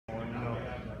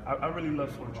I really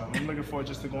love Fort Drum. I'm looking forward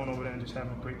just to going over there and just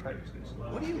having great practices.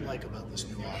 What do you like about this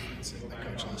new offense that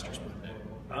Coach Lester's putting in?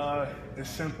 It's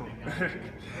simple.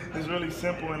 It's really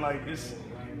simple, and like it's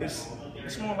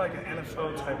more like an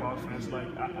NFL type offense. Like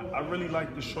I really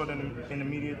like the short and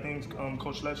intermediate things.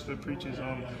 Coach Lester preaches.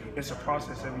 It's a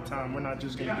process every time. We're not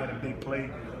just gonna get a big play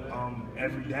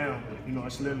every down. You know,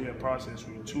 it's literally a process.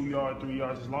 We're 2 yards, 3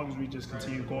 yards. As long as we just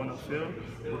continue going upfield,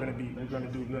 we're gonna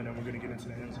do good, and we're gonna get into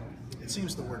the end zone. It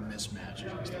seems the word mismatch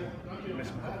is the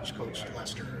one Coach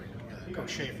Lester,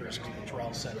 Coach Schaefer's, Coach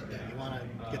Rawls said it. That you want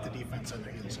to get the defense on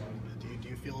their heels. Do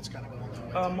you feel it's kind of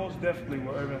going that way? Most definitely.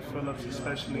 With Irvin Phillips,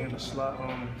 especially in the slot,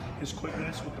 his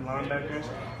quickness with the linebackers,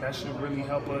 that should really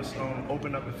help us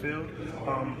open up the field.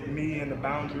 Me in the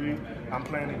boundary, I'm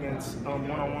playing against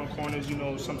one-on-one corners. You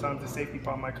know, sometimes the safety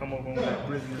part might come over on that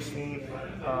Grizzlies team.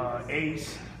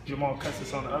 Ace, Jamal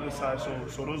Custis on the other side,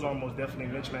 so those are most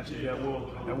definitely mismatches that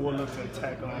we'll look to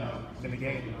attack in the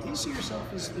game. Do you see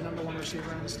yourself as the #1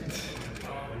 receiver on this team?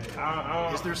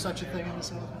 Is there such a thing in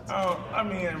this offense? I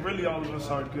mean, really all of us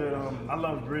are good. I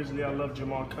love Grizzly, I love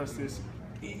Jamal Custis.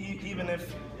 Even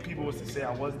if people was to say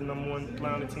I was the #1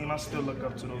 player on the team, I still look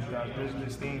up to those guys.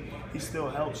 Grizzly's team, he still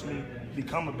helps me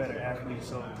become a better athlete.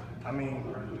 So, I mean,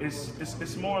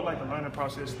 it's more like a learning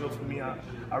process still for me.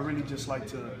 I really just like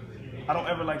to, I don't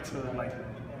ever like to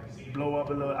blow up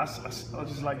a little. I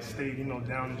just like to stay,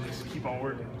 down and just keep on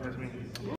working. That's me.